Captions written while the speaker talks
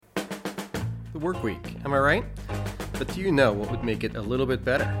work week, am I right? But do you know what would make it a little bit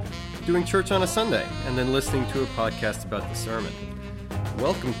better? Doing church on a Sunday and then listening to a podcast about the sermon.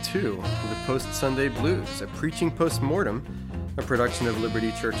 Welcome to the Post-Sunday Blues, a preaching post-mortem, a production of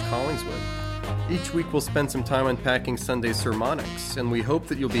Liberty Church Collingswood. Each week we'll spend some time unpacking Sunday sermonics, and we hope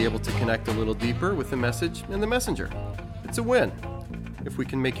that you'll be able to connect a little deeper with the message and the messenger. It's a win if we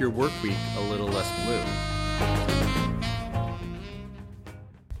can make your work week a little less blue.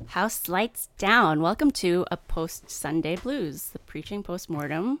 House lights down. Welcome to a Post-Sunday Blues, the preaching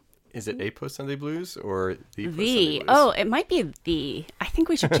post-mortem. Is it a Post-Sunday Blues or the Post-Sunday Blues? Oh, it might be the. I think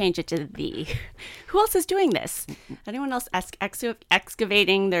we should change it to the. Who else is doing this? Anyone else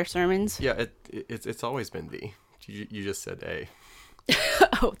excavating their sermons? Yeah, it's always been the. You just said a.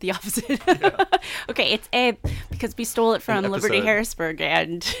 Oh, the opposite. Yeah. Okay, it's a because we stole it from Liberty Harrisburg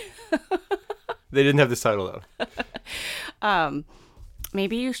and. They didn't have this title though.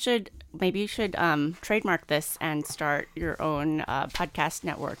 Maybe you should trademark this and start your own podcast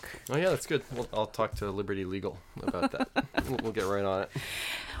network. Oh yeah, that's good. I'll talk to Liberty Legal about that. We'll get right on it.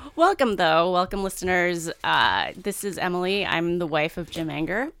 Welcome, listeners. This is Emily. I'm the wife of Jim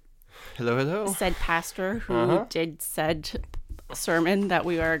Anger. Hello. Said pastor who did said sermon that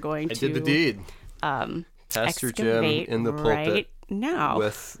we are going to. I did the deed. Pastor Jim in the pulpit right now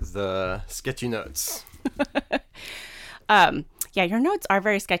with the sketchy notes. Yeah, your notes are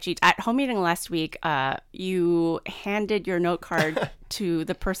very sketchy. At home meeting last week, you handed your note card to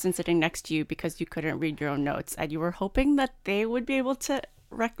the person sitting next to you because you couldn't read your own notes, and you were hoping that they would be able to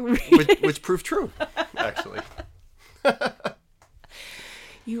read which proved true, actually.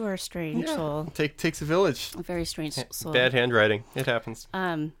 You are a strange soul. Takes a village. A very strange soul. Bad handwriting. It happens.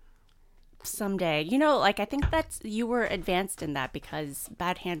 Someday. I think you were advanced in that because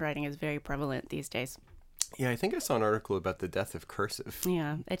bad handwriting is very prevalent these days. Yeah, I think I saw an article about the death of cursive.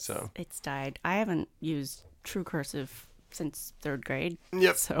 Yeah, it's died. I haven't used true cursive since third grade.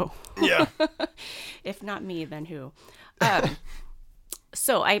 Yep. So yeah, if not me, then who?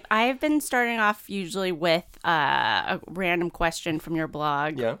 So I've been starting off usually with a random question from your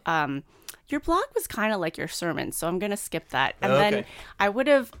blog. Yeah. Your blog was kind of like your sermon, so I'm gonna skip that, and then I would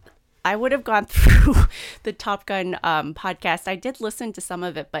have gone through the Top Gun podcast. I did listen to some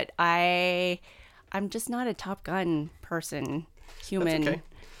of it, but I'm just not a Top Gun person, human. That's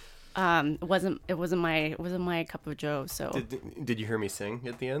okay. It wasn't my cup of joe. So did you hear me sing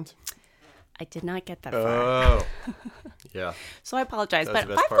at the end? I did not get that far. Oh, yeah. So I apologize, but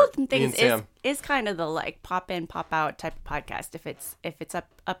Five Golden Things is kind of the pop in, pop out type of podcast. If it's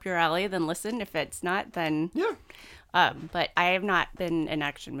up your alley, then listen. If it's not, then yeah. But I have not been an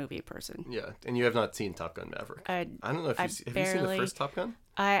action movie person. Yeah, and you have not seen Top Gun Maverick. I don't know if have you seen the first Top Gun?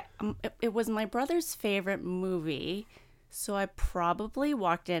 It was my brother's favorite movie, so I probably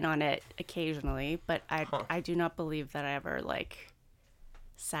walked in on it occasionally, but I do not believe that I ever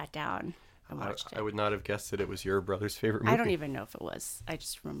sat down and watched it. I would not have guessed that it was your brother's favorite movie. I don't even know if it was. I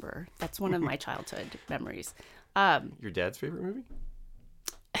just remember that's one of my childhood memories. Your dad's favorite movie?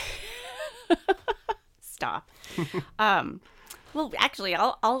 Stop. Well, actually,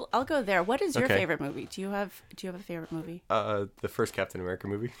 I'll go there. What is your favorite movie? Do you have a favorite movie? The first Captain America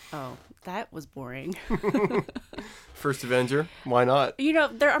movie. Oh, that was boring. First Avenger. Why not?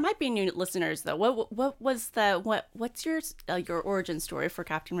 There might be new listeners though. What's your origin story for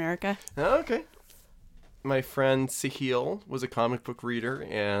Captain America? Okay. My friend Sahil was a comic book reader,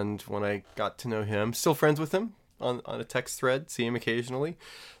 and when I got to know him, still friends with him on a text thread, see him occasionally.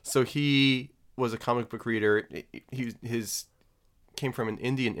 So he was a comic book reader. His came from an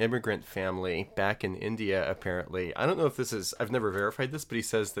Indian immigrant family back in India, apparently. I don't know if I've never verified this, but he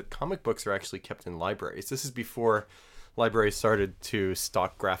says that comic books are actually kept in libraries. This is before libraries started to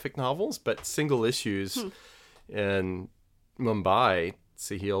stock graphic novels, but single issues in Mumbai,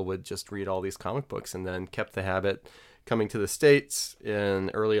 Sahil would just read all these comic books and then kept the habit coming to the States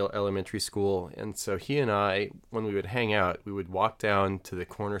in early elementary school. And so he and I, when we would hang out, we would walk down to the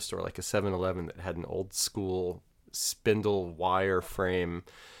corner store, like a 7-Eleven that had an old school spindle wire frame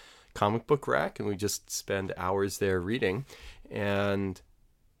comic book rack, and we just spend hours there reading. And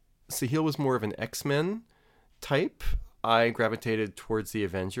Sahil was more of an X-Men type. I gravitated towards the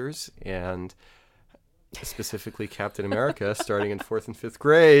Avengers, and specifically Captain America, starting in 4th and 5th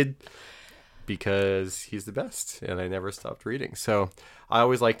grade, because he's the best, and I never stopped reading. So I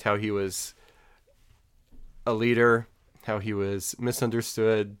always liked how he was a leader, how he was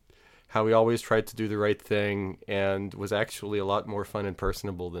misunderstood, how he always tried to do the right thing, and was actually a lot more fun and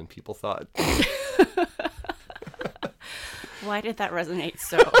personable than people thought. Why did that resonate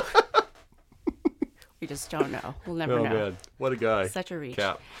so? We just don't know. We'll never know. Man, what a guy. Such a reach.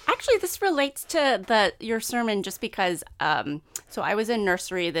 Cap. Actually, this relates to your sermon just because, so I was in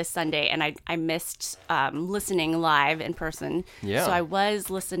nursery this Sunday and I missed listening live in person. Yeah. So I was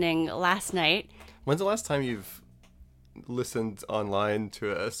listening last night. When's the last time you've listened online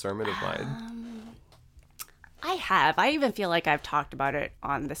to a sermon of mine? I have. I even feel like I've talked about it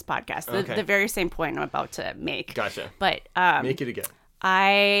on this podcast. The very same point I'm about to make. Gotcha. But make it again.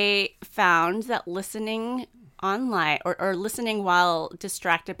 I found that listening online or listening while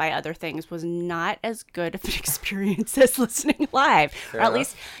distracted by other things was not as good of an experience as listening live. Fair or at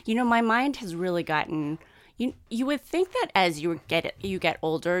enough. least, my mind has really gotten. You would think that as you get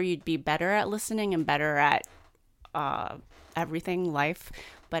older, you'd be better at listening and better at everything life.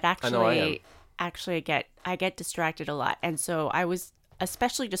 But actually, I get distracted a lot, and so I was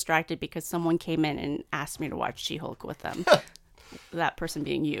especially distracted because someone came in and asked me to watch She-Hulk with them. That person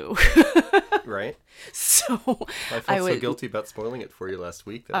being you. Right. So I felt so guilty about spoiling it for you last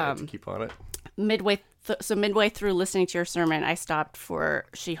week that I had to keep on it. midway through listening to your sermon, I stopped for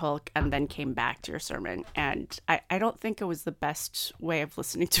She-Hulk and then came back to your sermon, and I don't think it was the best way of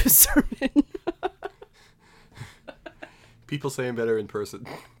listening to a sermon. People say I'm better in person.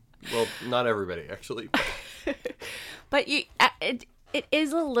 Well, not everybody, actually. But it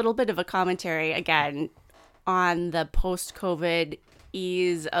is a little bit of a commentary, again, on the post-COVID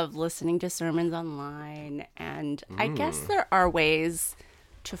ease of listening to sermons online. And I guess there are ways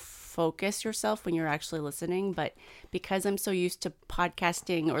to focus yourself when you're actually listening. But because I'm so used to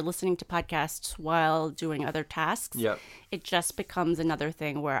podcasting or listening to podcasts while doing other tasks, Yep. it just becomes another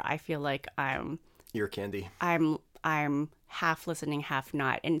thing where I feel like I'm Ear candy. I'm half listening, half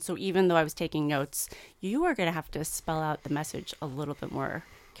not. And so even though I was taking notes, you are going to have to spell out the message a little bit more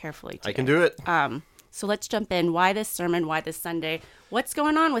carefully today. I can do it. So let's jump in. Why this sermon? Why this Sunday? What's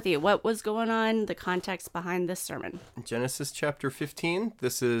going on with you? What was going on? The context behind this sermon? Genesis chapter 15.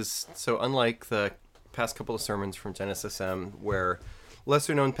 This is so unlike the past couple of sermons from Genesis M, where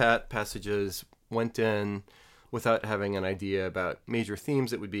lesser known passages went in without having an idea about major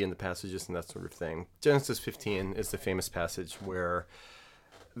themes that would be in the passages and that sort of thing. Genesis 15 is the famous passage where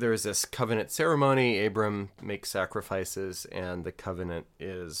there is this covenant ceremony. Abram makes sacrifices and the covenant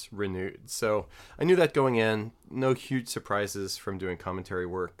is renewed. So I knew that going in. No huge surprises from doing commentary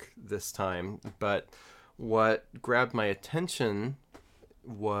work this time. But what grabbed my attention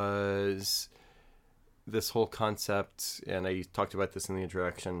was this whole concept, and I talked about this in the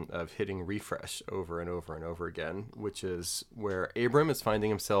introduction, of hitting refresh over and over and over again, which is where Abram is finding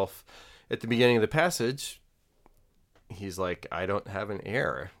himself at the beginning of the passage. He's like, I don't have an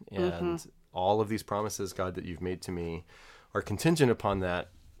heir, and all of these promises, God, that you've made to me are contingent upon that.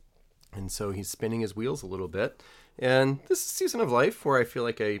 And so he's spinning his wheels a little bit. And this is a season of life where I feel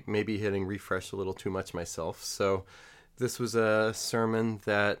like I may be hitting refresh a little too much myself. So this was a sermon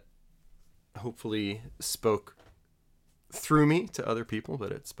that hopefully spoke through me to other people,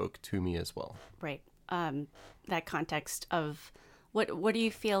 but it spoke to me as well. Right. That context of what do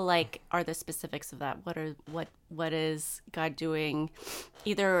you feel like are the specifics of that? What is God doing?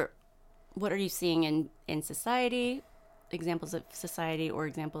 Either what are you seeing in society, examples of society, or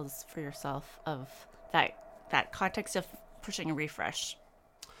examples for yourself of that context of pushing a refresh?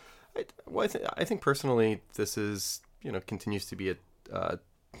 I think personally, this is, continues to be a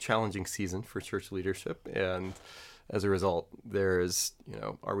challenging season for church leadership, and as a result, there's,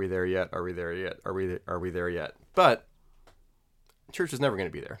 are we there yet? Are we there yet? Are we there yet? But church is never going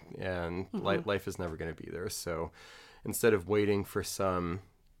to be there, and life is never going to be there. So instead of waiting for some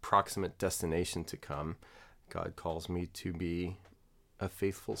proximate destination to come, God calls me to be a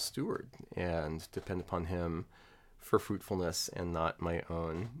faithful steward and depend upon him for fruitfulness and not my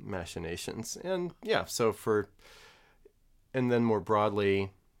own machinations. And and then more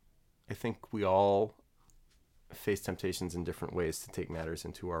broadly, I think we all face temptations in different ways to take matters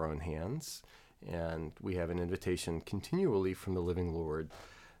into our own hands. And we have an invitation continually from the living Lord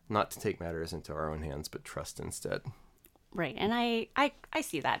not to take matters into our own hands, but trust instead. Right. And I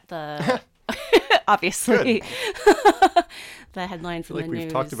see that. Obviously, the headlines in the news.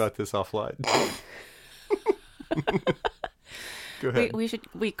 We've talked about this offline. Go ahead.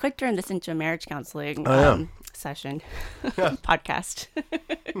 We could turn this into a marriage counseling session podcast.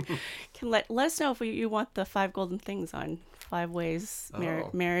 Can let us know if you want the 5 golden things on 5 ways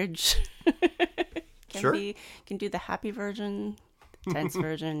marriage can do the happy version, tense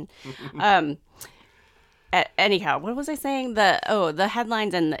version. Anyhow, what was I saying? The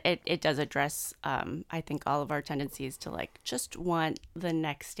headlines, and it does address I think all of our tendencies to just want the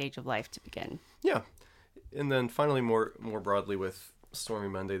next stage of life to begin. Yeah. And then finally, more broadly with Stormy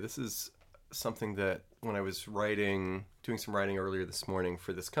Monday, this is something that when I was doing some writing earlier this morning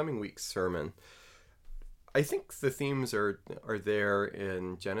for this coming week's sermon, I think the themes are there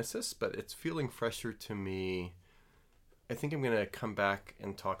in Genesis, but it's feeling fresher to me. I think I'm going to come back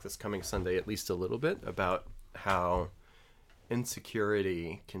and talk this coming Sunday at least a little bit about how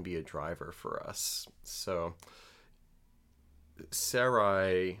insecurity can be a driver for us. So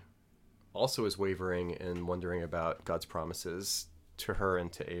Sarai also is wavering and wondering about God's promises to her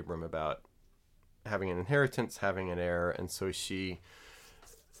and to Abram about having an inheritance, having an heir, and so she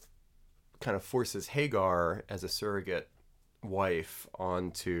kind of forces Hagar as a surrogate wife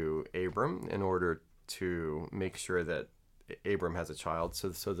onto Abram in order to make sure that Abram has a child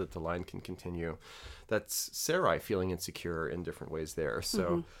so that the line can continue. That's Sarai feeling insecure in different ways there.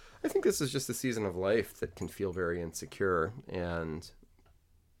 So I think this is just a season of life that can feel very insecure, and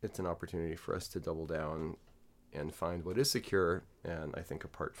it's an opportunity for us to double down and find what is secure. And I think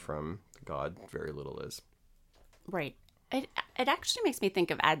apart from God, very little is. Right. It actually makes me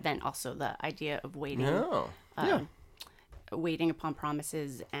think of Advent also, the idea of waiting. Waiting upon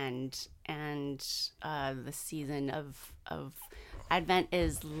promises and the season of Advent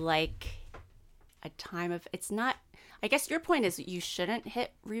is like a time of, it's not, I guess your point is you shouldn't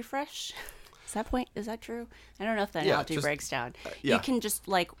hit refresh. Is that true? I don't know if the analogy breaks down. You can just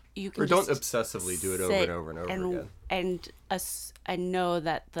or don't obsessively do it over and over and over again. And know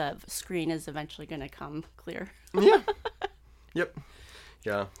that the screen is eventually going to come clear. Yeah. Yep.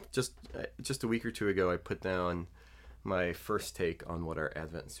 Yeah. Just a week or two ago, I put down my first take on what our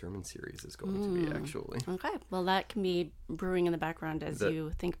Advent sermon series is going to be, actually. Okay. Well, that can be brewing in the background as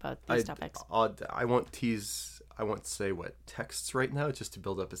you think about these topics. I won't say what texts right now, just to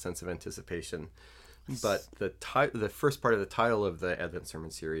build up a sense of anticipation. But the first part of the title of the Advent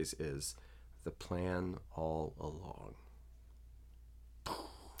sermon series is "The Plan All Along."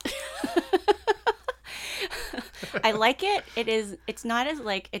 I like it. It's not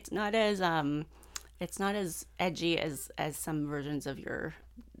as edgy as some versions of your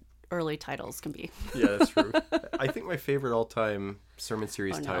early titles can be. Yeah, that's true. I think my favorite all-time sermon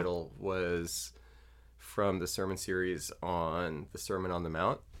series title was from the sermon series on the Sermon on the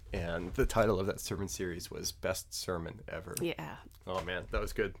Mount, and the title of that sermon series was "Best Sermon Ever." Yeah. Oh man, that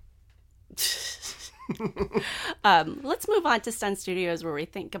was good. Let's move on to Sun Studios, where we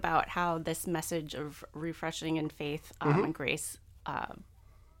think about how this message of refreshing in faith and grace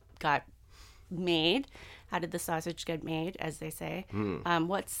got made. How did the sausage get made, as they say?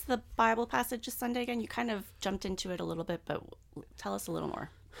 What's the Bible passage this Sunday again? You kind of jumped into it a little bit, but tell us a little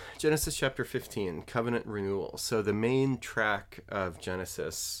more. Genesis chapter 15, covenant renewal. So the main track of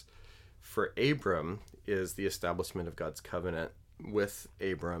Genesis for Abram is the establishment of God's covenant with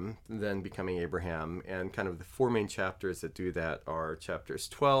Abram, then becoming Abraham. And kind of the four main chapters that do that are chapters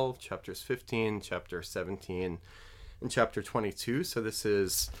 12, chapters 15, chapter 17, and chapter 22. So this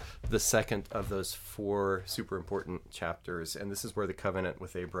is the second of those four super important chapters. And this is where the covenant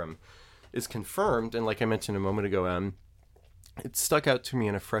with Abram is confirmed. And like I mentioned a moment ago, it stuck out to me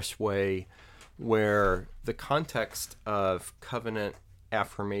in a fresh way where the context of covenant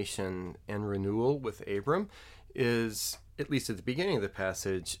affirmation and renewal with Abram is, at least at the beginning of the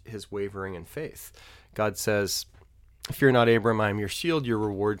passage, his wavering in faith. God says, "Fear not, Abram, I am your shield, your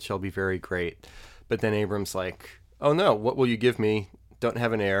reward shall be very great." But then Abram's like, "Oh no, what will you give me? Don't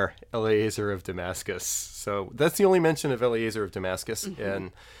have an heir, Eliezer of Damascus." So that's the only mention of Eliezer of Damascus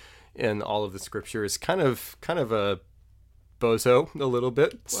in all of the scriptures. Kind of a bozo a little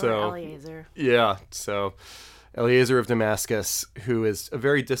bit. Or Eliezer. Yeah, so Eliezer of Damascus, who is a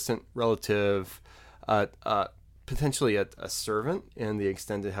very distant relative, potentially a servant in the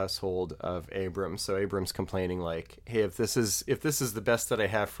extended household of Abram. So Abram's complaining like, "Hey, if this is the best that I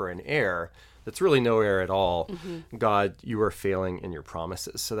have for an heir, that's really no heir at all. God, you are failing in your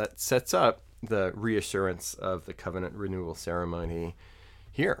promises." So that sets up the reassurance of the covenant renewal ceremony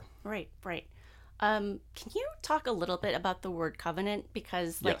here. Right. Can you talk a little bit about the word covenant?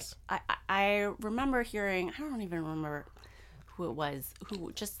 Because yes. I remember hearing, I don't even remember who it was,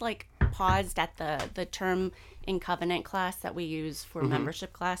 who just paused at the term in covenant class that we use for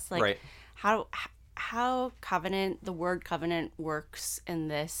membership class. Right. How covenant, the word covenant works in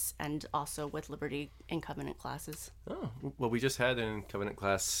this and also with Liberty in covenant classes. Oh, well, we just had in covenant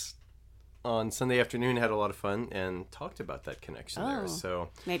class on Sunday afternoon, had a lot of fun and talked about that connection there.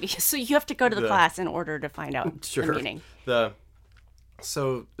 So maybe so you have to go to the class in order to find out the meaning.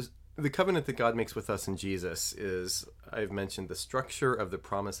 So the covenant that God makes with us in Jesus is, I've mentioned, the structure of the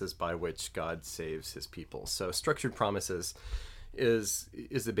promises by which God saves his people. So structured promises is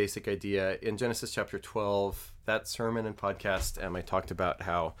the basic idea. In Genesis chapter 12, that sermon and podcast, I talked about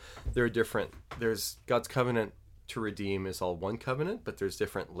how there's God's covenant to redeem is all one covenant, but there's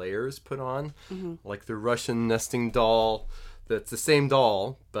different layers put on, like the Russian nesting doll. That's the same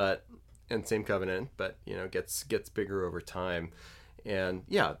doll, and same covenant, but gets bigger over time. And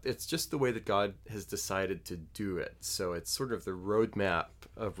yeah, it's just the way that God has decided to do it. So it's sort of the roadmap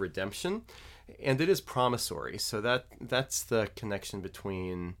of redemption, and it is promissory. So that's the connection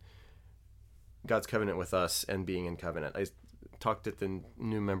between God's covenant with us and being in covenant. I talked at the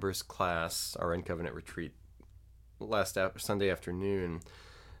new members class, our in covenant retreat, last Sunday afternoon,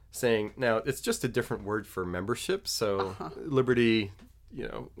 saying now it's just a different word for membership. So Liberty,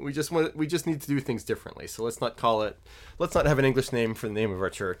 we just need to do things differently. So let's not have an English name for the name of our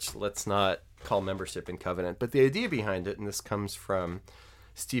church. Let's not call membership in covenant. But the idea behind it, and this comes from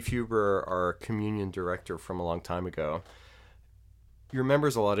Steve Huber, our communion director from a long time ago. You're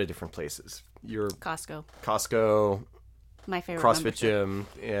members a lot of different places. You're Costco, my favorite CrossFit gym,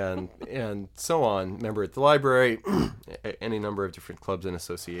 and so on. Member at the library, any number of different clubs and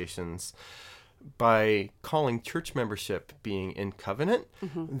associations. By calling church membership being in covenant,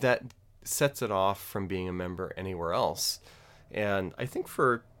 that sets it off from being a member anywhere else. And I think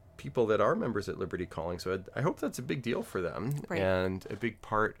for people that are members at Liberty Collingswood, I hope that's a big deal for them, right, and a big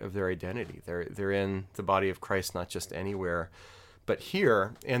part of their identity. They're in the body of Christ, not just anywhere, but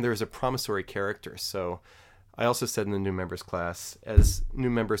here. And there's a promissory character. So I also said in the new members class, as new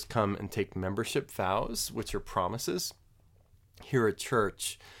members come and take membership vows, which are promises, here at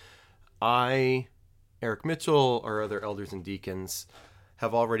church, I, Eric Mitchell, our other elders and deacons,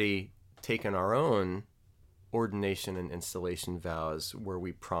 have already taken our own ordination and installation vows where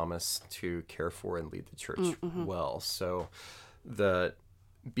we promise to care for and lead the church well. So the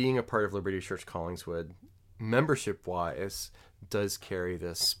being a part of Liberty Church Collingswood, membership-wise, does carry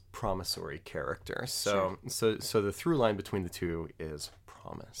this promissory character. So the through line between the two is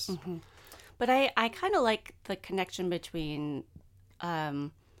promise. But I kind of like the connection between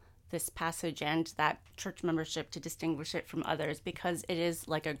this passage and that church membership to distinguish it from others, because it is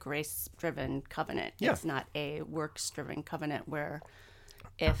like a grace-driven covenant. Yeah. It's not a works-driven covenant where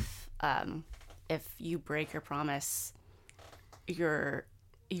if you break your promise, you're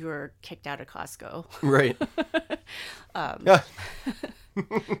kicked out of Costco. Right.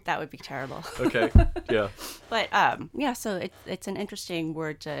 That would be terrible. Okay. Yeah. But so it's an interesting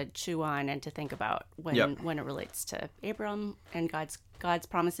word to chew on and to think about when it relates to Abram and God's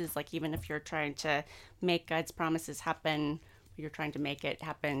promises. Like, even if you're trying to make God's promises happen, you're trying to make it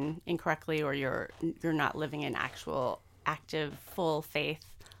happen incorrectly, or you're not living in actual active full faith.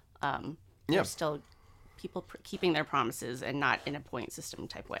 There's still people keeping their promises and not in a point system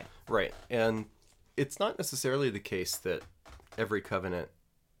type way. Right. And it's not necessarily the case that every covenant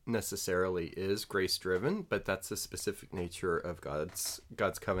necessarily is grace driven, but that's the specific nature of God's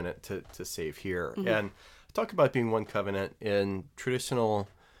covenant to save here. And talk about being one covenant in traditional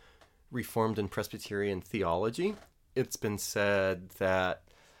Reformed and Presbyterian theology. It's been said that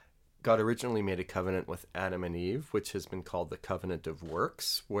God originally made a covenant with Adam and Eve, which has been called the covenant of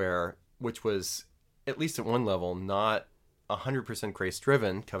works, which was, at least at one level, not 100%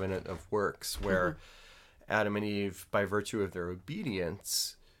 grace-driven covenant of works, where Adam and Eve, by virtue of their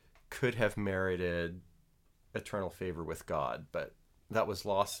obedience, could have merited eternal favor with God, but that was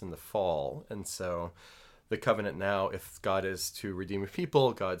lost in the fall. And so the covenant now, if God is to redeem a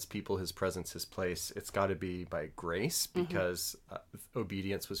people, God's people, his presence, his place, it's got to be by grace, because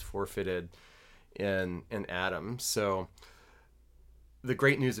obedience was forfeited in Adam. So the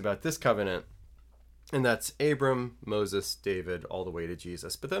great news about this covenant, and that's Abram, Moses, David, all the way to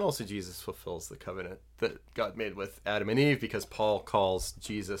Jesus. But then also Jesus fulfills the covenant that God made with Adam and Eve, because Paul calls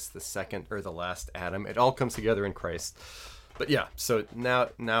Jesus the second or the last Adam. It all comes together in Christ. But yeah, so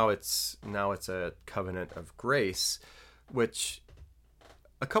now it's a covenant of grace, which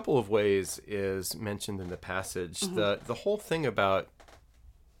a couple of ways is mentioned in the passage. The whole thing about,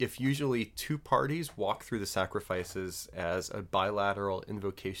 if usually two parties walk through the sacrifices as a bilateral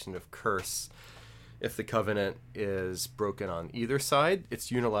invocation of curse, if the covenant is broken on either side,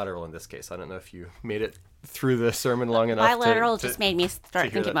 it's unilateral in this case. I don't know if you made it through the sermon long enough. Bilateral just made me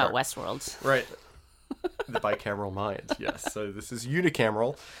start thinking about Westworld. Right. The bicameral mind, yes. So this is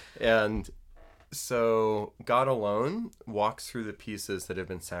unicameral. And so God alone walks through the pieces that have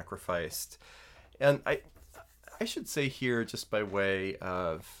been sacrificed. And I should say here, just by way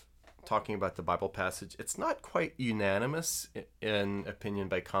of talking about the Bible passage, it's not quite unanimous in opinion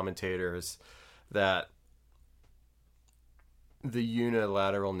by commentators that the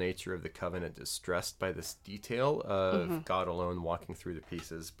unilateral nature of the covenant is stressed by this detail of God alone walking through the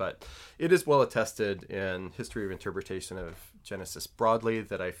pieces. But it is well attested in history of interpretation of Genesis broadly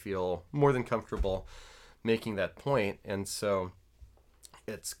that I feel more than comfortable making that point. And so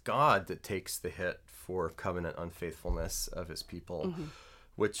it's God that takes the hit for covenant unfaithfulness of his people,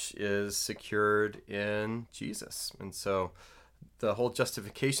 which is secured in Jesus. And so the whole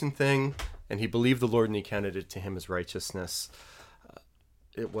justification thing, and he believed the Lord and he counted it to him as righteousness.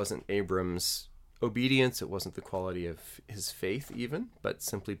 It wasn't Abram's obedience. It wasn't the quality of his faith even, but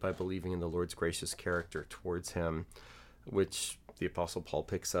simply by believing in the Lord's gracious character towards him, which the Apostle Paul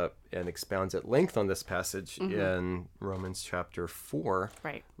picks up and expounds at length on this passage in Romans chapter 4.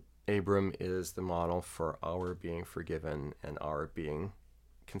 Right. Abram is the model for our being forgiven and our being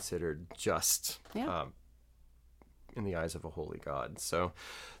considered just in the eyes of a holy God. So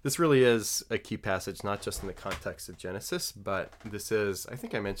this really is a key passage, not just in the context of Genesis, but this is, I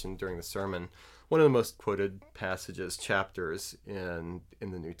think I mentioned during the sermon, one of the most quoted passages, chapters in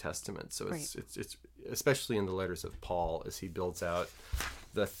the New Testament. So it's especially in the letters of Paul as he builds out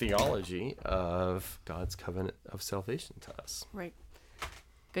the theology of God's covenant of salvation to us. Right.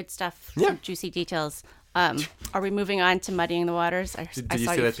 Good stuff. Some juicy details. Are we moving on to muddying the waters? Did you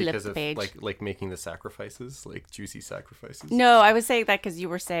say that because of like making the sacrifices, like juicy sacrifices? No, I was saying that because you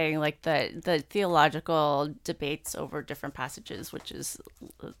were saying like the theological debates over different passages, which is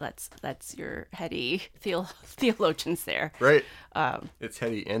that's your heady theologians there. Right. It's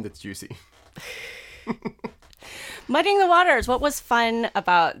heady and it's juicy. Muddying the waters. What was fun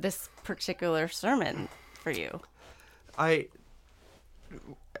about this particular sermon for you? I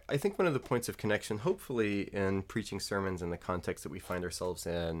think one of the points of connection, hopefully, in preaching sermons in the context that we find ourselves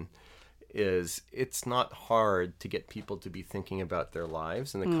in, is it's not hard to get people to be thinking about their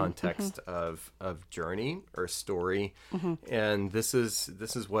lives in the context of journey or story. And this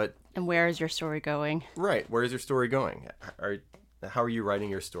is what... And where is your story going? Right. Where is your story going? How are you writing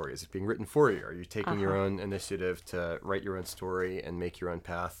your story? Is it being written for you? Are you taking your own initiative to write your own story and make your own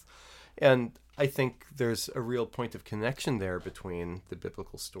path? And I think there's a real point of connection there between the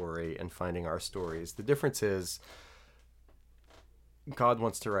biblical story and finding our stories. The difference is God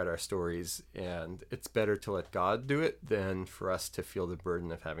wants to write our stories, and it's better to let God do it than for us to feel the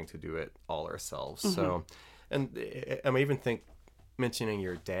burden of having to do it all ourselves. So, and I even think mentioning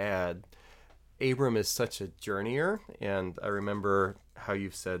your dad, Abram is such a journeyer, and I remember how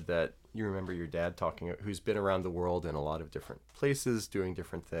you've said that you remember your dad talking, who's been around the world in a lot of different places, doing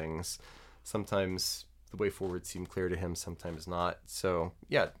different things. Sometimes the way forward seemed clear to him, sometimes not. So,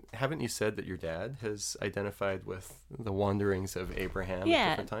 yeah, haven't you said that your dad has identified with the wanderings of Abraham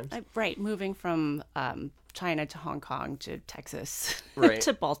at different times? Right. Moving from China to Hong Kong to Texas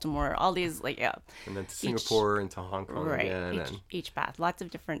to Baltimore, all these, and then to Singapore and to Hong Kong again. Each path. Lots of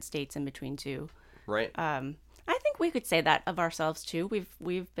different states in between, too. Right. I think we could say that of ourselves, too.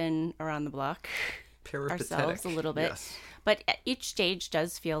 We've been around the block ourselves a little bit. Yes. But each stage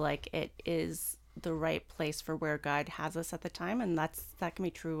does feel like it is the right place for where God has us at the time, and that can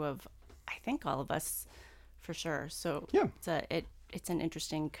be true of, I think, all of us for sure. So it's an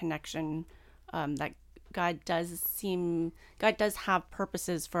interesting connection that God does have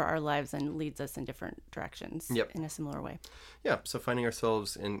purposes for our lives and leads us in different directions in a similar way. Yeah, so finding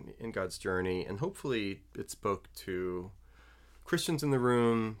ourselves in God's journey, and hopefully it spoke to Christians in the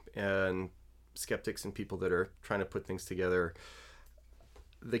room and skeptics and people that are trying to put things together,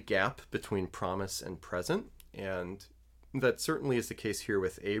 the gap between promise and present. And that certainly is the case here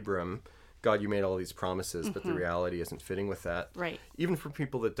with Abram. God, you made all these promises, but the reality isn't fitting with that. Right. Even for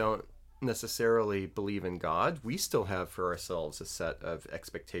people that don't necessarily believe in God, we still have for ourselves a set of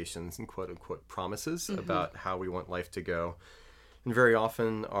expectations and quote unquote promises about how we want life to go. And very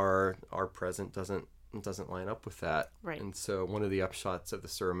often our present doesn't line up with that. Right. And so one of the upshots of the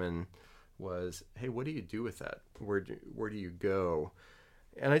sermon was, hey, what do you do with that? Where do you go?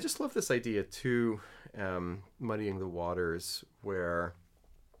 And I just love this idea too, muddying the waters, where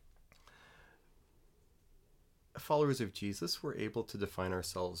followers of Jesus were able to define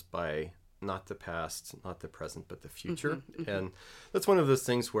ourselves by not the past, not the present, but the future. And that's one of those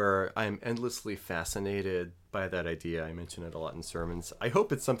things where I'm endlessly fascinated by that idea. I mention it a lot in sermons. I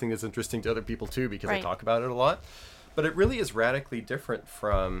hope it's something that's interesting to other people too, because I talk about it a lot. But it really is radically different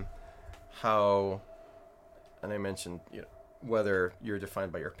from how, and I mentioned, whether you're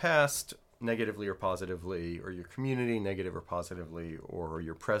defined by your past negatively or positively, or your community negative or positively, or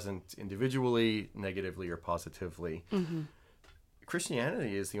your present individually negatively or positively.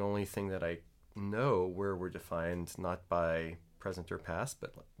 Christianity is the only thing that I know where we're defined not by present or past,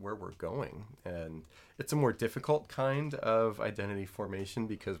 but where we're going. And it's a more difficult kind of identity formation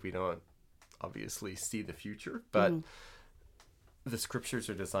because we don't obviously see the future, but the scriptures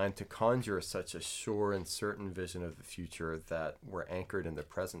are designed to conjure such a sure and certain vision of the future that we're anchored in the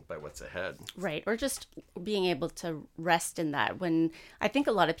present by what's ahead. Right. Or just being able to rest in that. When I think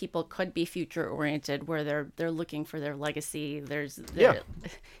a lot of people could be future oriented, where they're looking for their legacy. There's the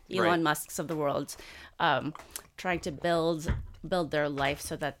Elon Musks of the world, trying to build their life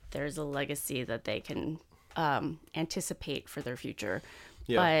so that there's a legacy that they can anticipate for their future.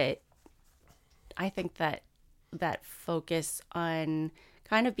 But I think that focus on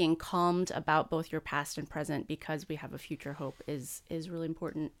kind of being calmed about both your past and present because we have a future hope is really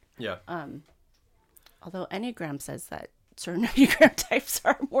important. Yeah. Although Enneagram says that certain Enneagram types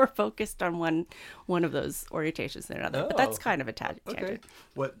are more focused on one of those orientations than another. But that's kind of a tangent. Okay.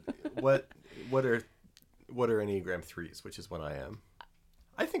 What are Enneagram 3s, which is what I am?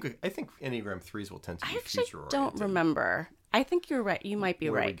 I think Enneagram 3s will tend to be future oriented. I don't remember. I think you're right. You might be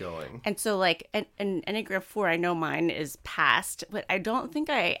right. Where are we going? And so, like, an Enneagram 4, I know mine is past, but I don't think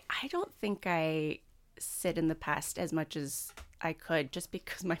I sit in the past as much as I could, just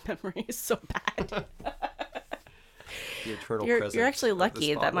because my memory is so bad. The eternal present. You're actually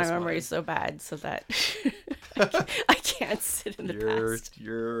lucky that my memory is so bad, so that I can't sit in the past.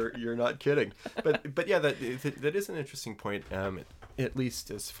 You're not kidding. But yeah, that is an interesting point. At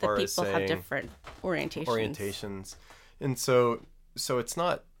least as far as saying people have different orientations. And so it's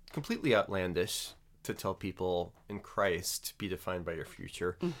not completely outlandish to tell people in Christ be defined by your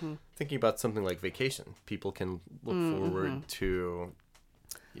future. Mm-hmm. Thinking about something like vacation, people can look forward to,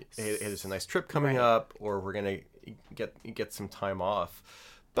 hey, there's a nice trip coming up, or we're going to get some time off.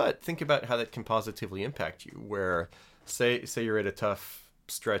 But think about how that can positively impact you, where say you're at a tough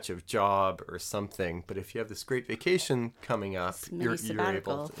stretch of job or something, but if you have this great vacation coming up, you're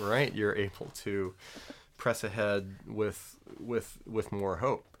able to press ahead with more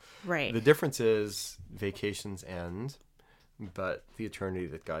hope. Right. The difference is vacations end, but the eternity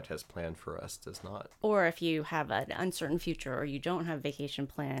that God has planned for us does not. Or if you have an uncertain future, or you don't have vacation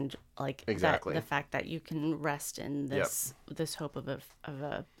planned, like exactly the fact that you can rest in this hope of a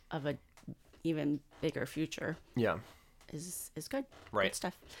even bigger future. Yeah. Is good. Right. Good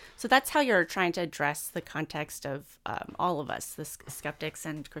stuff. So that's how you're trying to address the context of all of us, the skeptics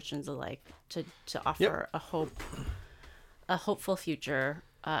and Christians alike, to offer a hopeful future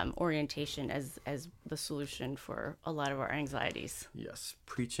orientation as the solution for a lot of our anxieties. Yes,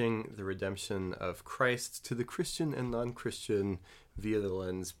 preaching the redemption of Christ to the Christian and non-Christian via the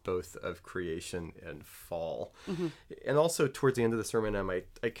lens both of creation and fall. Mm-hmm. And also towards the end of the sermon,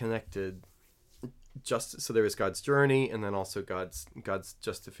 I connected so there is God's journey, and then also God's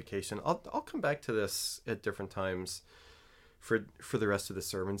justification. I'll come back to this at different times for the rest of the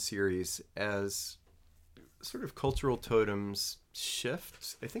sermon series as sort of cultural totems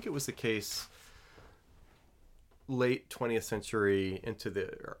shift. I think it was the case late 20th century into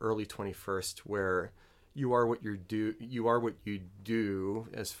the early 21st, where you are what you do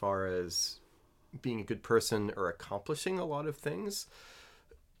as far as being a good person or accomplishing a lot of things.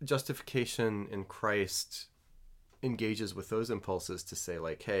 Justification in Christ engages with those impulses to say,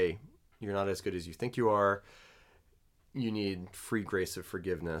 like, hey, you're not as good as you think you are. You need free grace of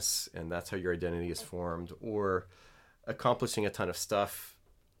forgiveness, and that's how your identity is formed. Or accomplishing a ton of stuff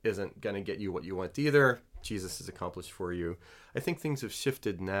isn't going to get you what you want either. Jesus has accomplished for you. I think things have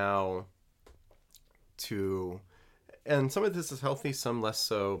shifted now to, and some of this is healthy, some less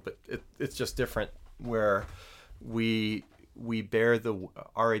so, but it's just different, where we bear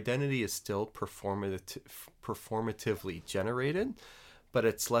our identity is still performatively generated, but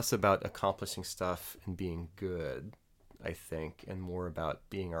it's less about accomplishing stuff and being good, I think, and more about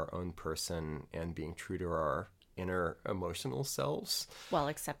being our own person and being true to our inner emotional selves, while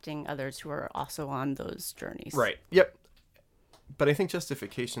accepting others who are also on those journeys. Right. Yep. But I think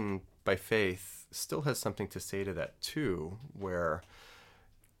justification by faith still has something to say to that too, where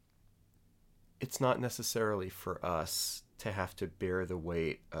it's not necessarily for us to have to bear the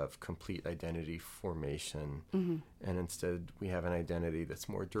weight of complete identity formation. Mm-hmm. And instead we have an identity that's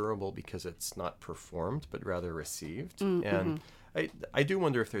more durable because it's not performed, but rather received. Mm-hmm. And I do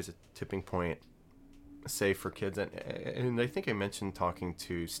wonder if there's a tipping point, say, for kids. And I think I mentioned talking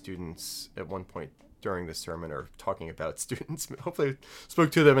to students at one point during the sermon, or talking about students. Hopefully I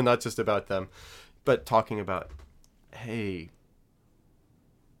spoke to them and not just about them, but talking about, hey,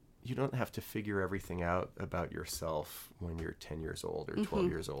 you don't have to figure everything out about yourself when you're 10 years old or 12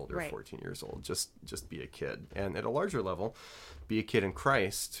 years old or 14 years old. Just be a kid. And at a larger level, be a kid in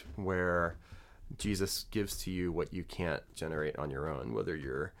Christ, where Jesus gives to you what you can't generate on your own, whether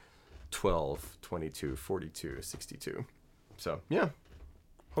you're 12, 22, 42, 62. So, yeah.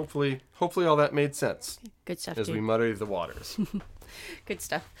 Hopefully all that made sense. Good stuff, as dude. we muddy the waters. Good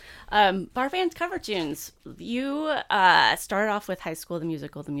stuff. Bar Band cover tunes. You started off with High School the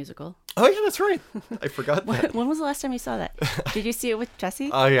Musical. Oh, yeah, that's right. I forgot that. When was the last time you saw that? Did you see it with Jesse?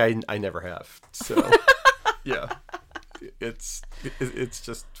 Oh, yeah, I never have. So, yeah. It's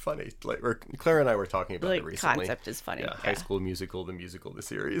just funny. Like Claire and I were talking about it recently. The concept is funny. Yeah, High School Musical, the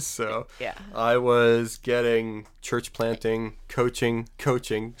series. So yeah, I was getting church planting, coaching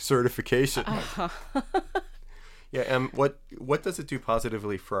certification. Yeah, what does it do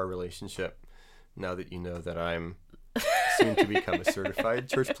positively for our relationship now that you know that I'm soon to become a certified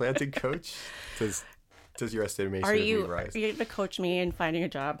church planting coach? Does your estimation of me rise? Are you going to coach me in finding a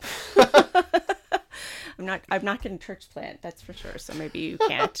job? I'm not getting church plant, that's for sure. So maybe you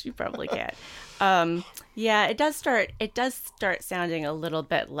can't. You probably can't. Yeah, it does start sounding a little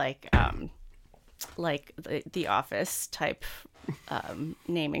bit like the Office type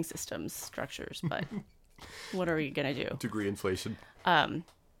naming systems structures, but what are you gonna do? Degree inflation. Do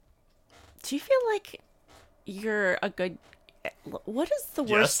you feel like you're a good? What is the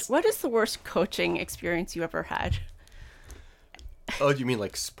worst? Yes. What is the worst coaching experience you ever had? Oh, do you mean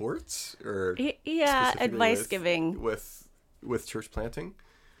like sports or yeah, advice giving with church planting?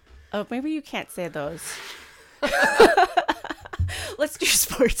 Oh, maybe you can't say those. Let's do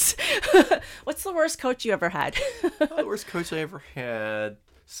sports. What's the worst coach you ever had? The worst coach I ever had.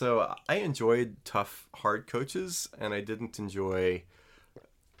 So I enjoyed tough, hard coaches, and I didn't enjoy.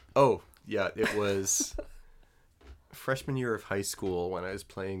 Oh, yeah, it was freshman year of high school when I was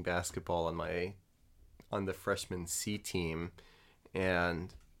playing basketball on the freshman C team.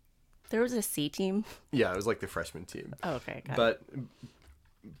 And there was a C team? Yeah, it was like the freshman team. Oh, okay, got it.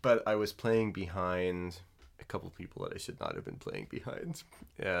 But I was playing behind a couple people that I should not have been playing behind.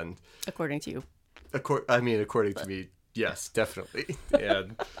 And according to you. According to me, yes, definitely.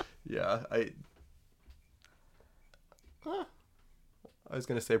 And yeah, I was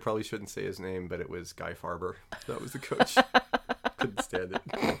going to say I probably shouldn't say his name, but it was Guy Farber. That was the coach. Couldn't stand it.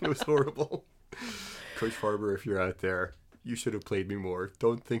 It was horrible. Coach Farber, if you're out there, you should have played me more.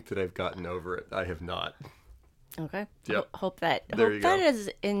 Don't think that I've gotten over it. I have not. Okay. Yep. Hope that is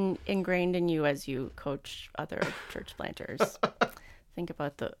ingrained in you as you coach other church planters. Think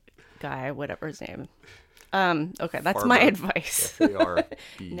about the guy, whatever his name. Okay, that's Farber. My advice. F-A-R-B-E-R.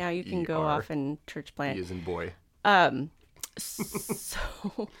 Now you can go off and church plant. He is in boy. So,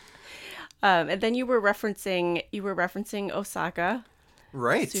 and then you were referencing Osaka.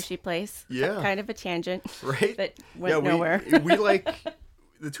 Right. Sushi place. Yeah. Kind of a tangent. Right. That went nowhere. we like,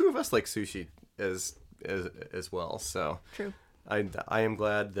 the two of us like sushi as well. So true. I am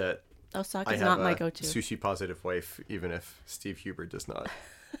glad that Osaka's not my go-to. Sushi positive wife, even if Steve Huber does not.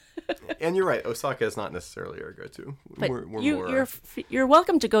 And you're right. Osaka is not necessarily our go-to. But you're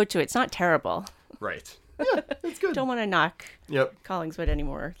welcome to go to. It's not terrible. Right. Yeah, it's good. Don't want to knock Collingswood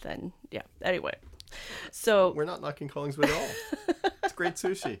anymore. Then yeah. Anyway. So we're not knocking Collingswood at all. It's great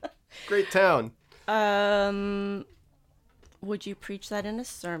sushi. Great town. Would you preach that in a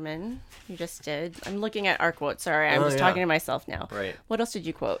sermon? You just did. I'm looking at our quotes. Sorry, I'm just talking to myself now. Right. What else did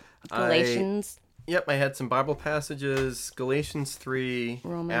you quote? Galatians. I had some Bible passages. Galatians 3,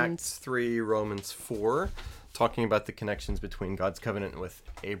 Acts 3, Romans 4, talking about the connections between God's covenant with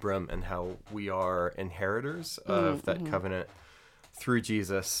Abram and how we are inheritors of that covenant through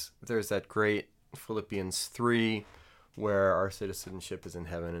Jesus. There's that great Philippians 3, where our citizenship is in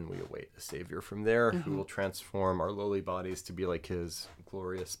heaven and we await a Savior from there who will transform our lowly bodies to be like his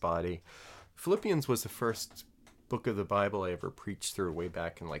glorious body. Philippians was the first book of the Bible I ever preached through way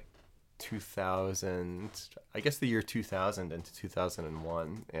back in like 2000, I guess the year 2000 into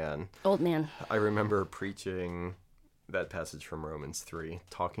 2001. And old man. I remember preaching that passage from Romans 3,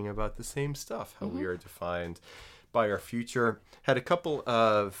 talking about the same stuff, how we are defined by our future. Had a couple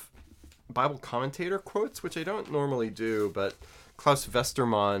of Bible commentator quotes, which I don't normally do, but Klaus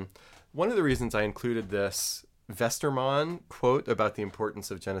Westermann, one of the reasons I included this Westermann quote about the importance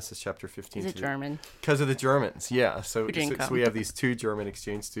of Genesis chapter 15. He's a German. Because of the Germans, yeah. So we have these two German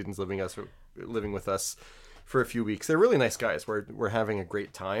exchange students living with us for a few weeks. They're really nice guys. We're having a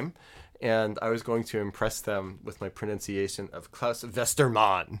great time. And I was going to impress them with my pronunciation of Klaus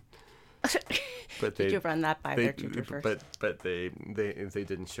Westermann. But did you run that by their teacher first? But they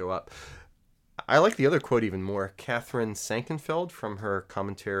didn't show up. I like the other quote even more. Catherine Sankenfeld from her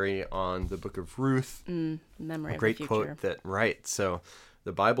commentary on the Book of Ruth. Memory a great of the quote that so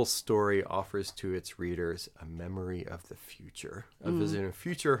The Bible story offers to its readers a memory of the future, a vision of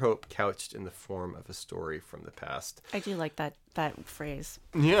future hope couched in the form of a story from the past. I do like that phrase.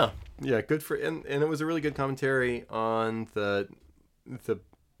 Yeah, good for and it was a really good commentary on the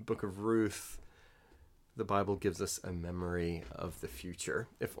book of Ruth. The Bible gives us a memory of the future.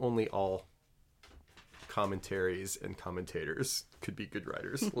 If only all commentaries and commentators could be good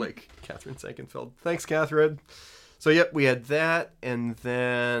writers, like Catherine Sankenfeld. Thanks, Catherine. So, yep, we had that, and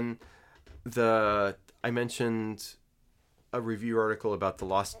then I mentioned a review article about the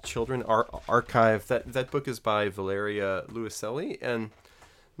Lost Children Archive. That book is by Valeria Luiselli, and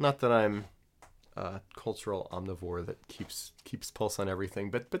not that I'm a cultural omnivore that keeps pulse on everything,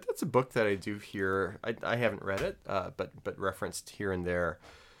 but that's a book that I do hear. I haven't read it, but referenced here and there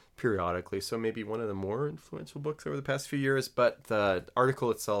periodically, so maybe one of the more influential books over the past few years. But the article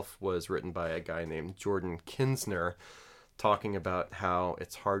itself was written by a guy named Jordan Kinsner, talking about how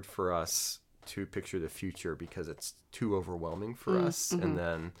it's hard for us to picture the future because it's too overwhelming for us. And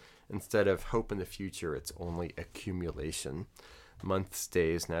then instead of hope in the future, it's only accumulation. Months,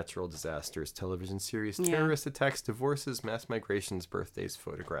 days, natural disasters, television series, terrorist attacks, divorces, mass migrations, birthdays,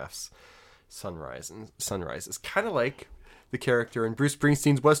 photographs, sunrises. Kind of like the character in Bruce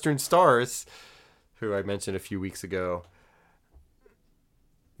Springsteen's Western Stars, who I mentioned a few weeks ago.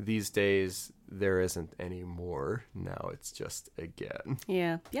 These days, there isn't any more. Now it's just again.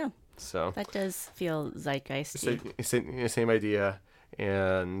 Yeah. So that does feel zeitgeisty. Same idea.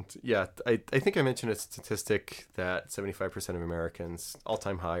 And yeah, I think I mentioned a statistic that 75% of Americans,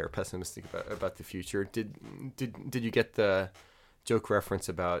 all-time high, are pessimistic about the future. Did you get the joke reference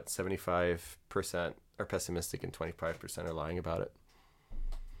about 75% are pessimistic and 25% are lying about it?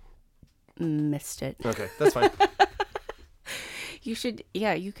 Missed it. Okay, that's fine. You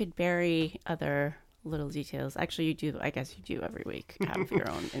could bury other little details. Actually, you do. I guess you do every week have your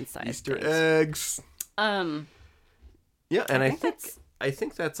own inside Easter things. eggs. Yeah, and I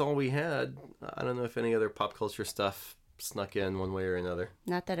think that's all we had. I don't know if any other pop culture stuff snuck in one way or another.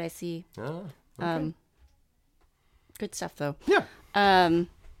 Not that I see. Oh, okay. Good stuff though. Yeah.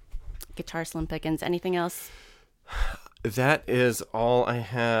 Guitar Slim Pickens. Anything else? That is all I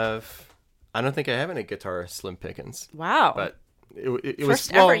have. I don't think I have any Guitar Slim Pickens. Wow. But it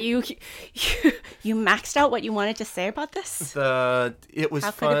first was ever. You maxed out what you wanted to say about this. It was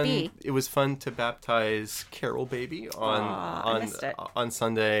How fun. could it be? It was fun to baptize Carol Baby on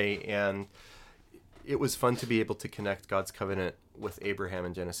Sunday, and it was fun to be able to connect God's covenant with Abraham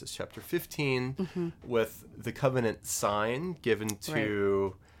in Genesis chapter 15 with the covenant sign given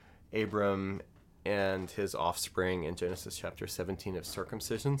to Abram and his offspring in Genesis chapter 17 of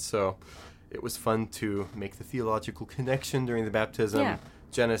circumcision. So it was fun to make the theological connection during the baptism. Yeah.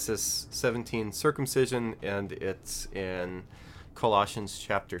 Genesis 17 circumcision, and it's in Colossians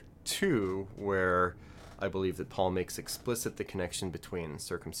chapter 2 where I believe that Paul makes explicit the connection between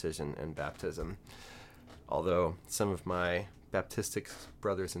circumcision and baptism. Although some of my Baptistic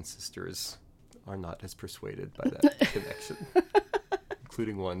brothers and sisters are not as persuaded by that connection,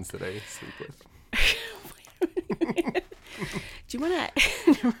 including ones that I sleep with. Do you want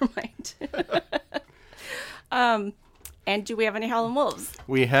to? Never mind. And do we have any Howlin' Wolves?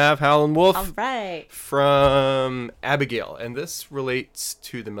 We have Howlin' Wolf. All right. From Abigail, and this relates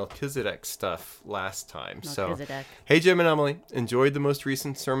to the Melchizedek stuff last time. Melchizedek. So, hey Jim and Emily, enjoyed the most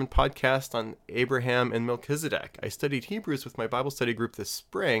recent sermon podcast on Abraham and Melchizedek. I studied Hebrews with my Bible study group this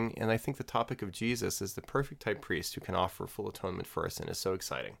spring, and I think the topic of Jesus as the perfect high priest who can offer full atonement for our sin is so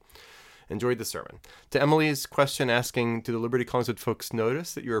exciting. Enjoyed the sermon. To Emily's question asking, do the Liberty Collingswood folks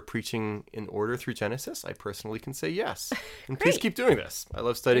notice that you are preaching in order through Genesis? I personally can say yes. And please keep doing this. I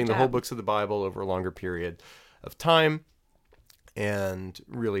love studying the whole books of the Bible over a longer period of time and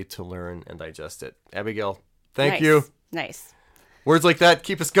really to learn and digest it. Abigail, thank you. Nice. Words like that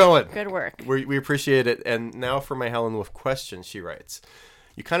keep us going. Good work. We appreciate it. And now for my Howlin' Wolf question, she writes,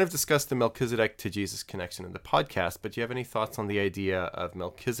 you kind of discussed the Melchizedek to Jesus connection in the podcast, but do you have any thoughts on the idea of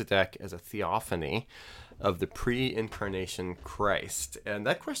Melchizedek as a theophany of the pre-incarnation Christ? And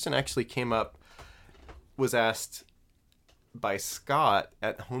that question actually was asked by Scott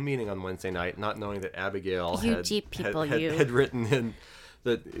at home meeting on Wednesday night, not knowing that Abigail had written in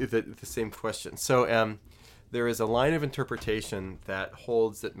the same question. So there is a line of interpretation that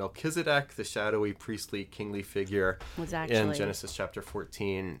holds that Melchizedek, the shadowy, priestly, kingly figure in Genesis chapter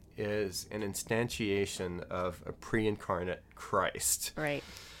 14, is an instantiation of a pre-incarnate Christ. Right.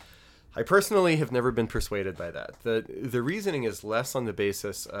 I personally have never been persuaded by that. The reasoning is less on the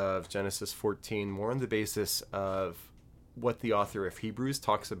basis of Genesis 14, more on the basis of what the author of Hebrews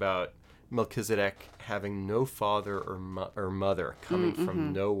talks about Melchizedek having no father or mother, coming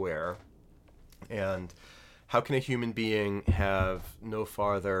from nowhere. And how can a human being have no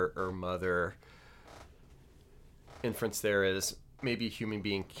father or mother? Inference there is maybe a human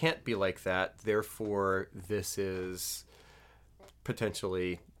being can't be like that. Therefore, this is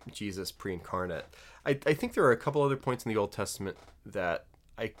potentially Jesus pre-incarnate. I think there are a couple other points in the Old Testament that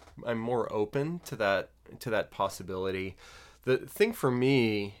I'm more open to that possibility. The thing for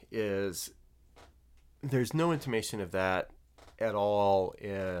me is there's no intimation of that at all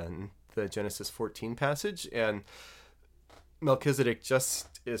in the Genesis 14 passage, and Melchizedek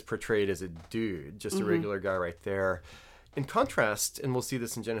just is portrayed as a dude, just a regular guy right there. In contrast, and we'll see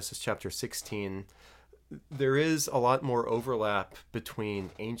this in Genesis chapter 16, there is a lot more overlap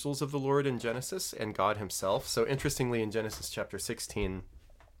between angels of the Lord in Genesis and God himself. So interestingly, in Genesis chapter 16,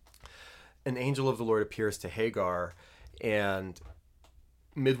 an angel of the Lord appears to Hagar, and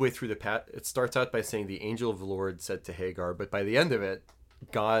midway through it starts out by saying the angel of the Lord said to Hagar, but by the end of it,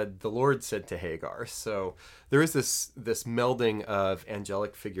 God, the Lord, said to Hagar. So there is this melding of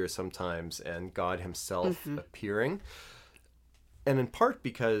angelic figures sometimes and God himself appearing. And in part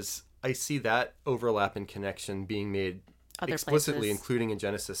because I see that overlap and connection being made Other explicitly, places. including in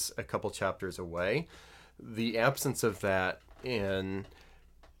Genesis a couple chapters away. The absence of that in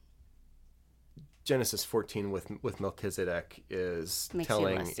Genesis 14 with Melchizedek is Makes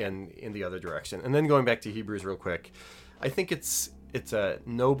telling you in the other direction. And then going back to Hebrews real quick, I think it's a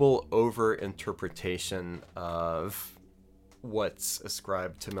noble over-interpretation of what's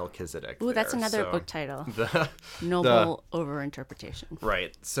ascribed to Melchizedek. Ooh, that's another book title. Noble over-interpretation.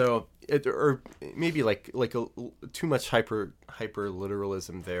 Right. So or maybe like too much hyper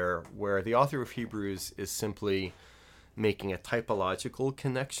literalism there, where the author of Hebrews is simply making a typological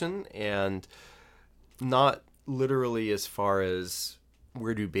connection and not literally as far as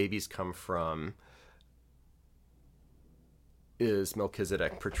where do babies come from. Is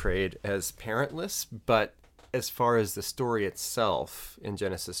Melchizedek portrayed as parentless, but as far as the story itself in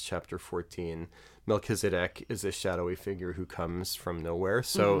Genesis chapter 14, Melchizedek is a shadowy figure who comes from nowhere.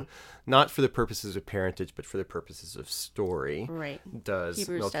 So not for the purposes of parentage, but for the purposes of story, does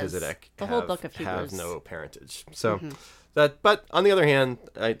Hebrews Melchizedek the whole book of Hebrews have no parentage. So that, but on the other hand,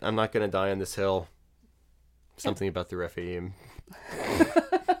 I'm not going to die on this hill. Something about the Rephaim.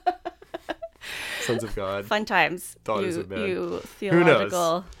 Sons of God. Fun times. Daughters of men. You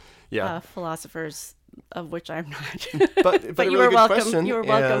theological Yeah. Philosophers, of which I'm not. But you really were good welcome. question, You were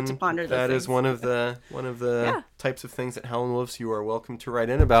welcome to and ponder those that things. is one of the types of things that Helen Wolves you are welcome to write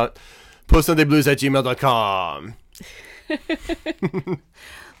in about. postsundayBlues@gmail.com.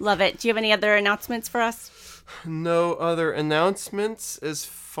 Love it. Do you have any other announcements for us? No other announcements as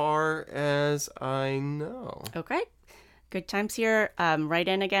far as I know. Okay. Good times here. Write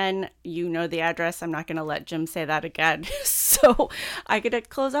in again. You know the address. I'm not going to let Jim say that again. So I get to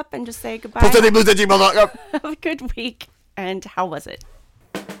close up and just say goodbye. postsundayBlues@gmail.com. Have a good week. And how was it?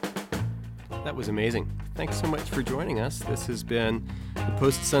 That was amazing. Thanks so much for joining us. This has been the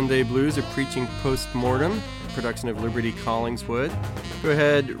Post Sunday Blues, a preaching post-mortem production of Liberty Collingswood. Go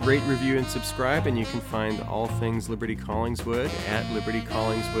ahead, rate, review, and subscribe, and you can find all things Liberty Collingswood at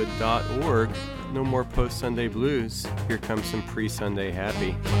libertycollingswood.org. No more Post Sunday Blues. Here comes some pre-Sunday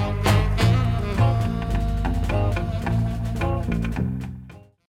happy.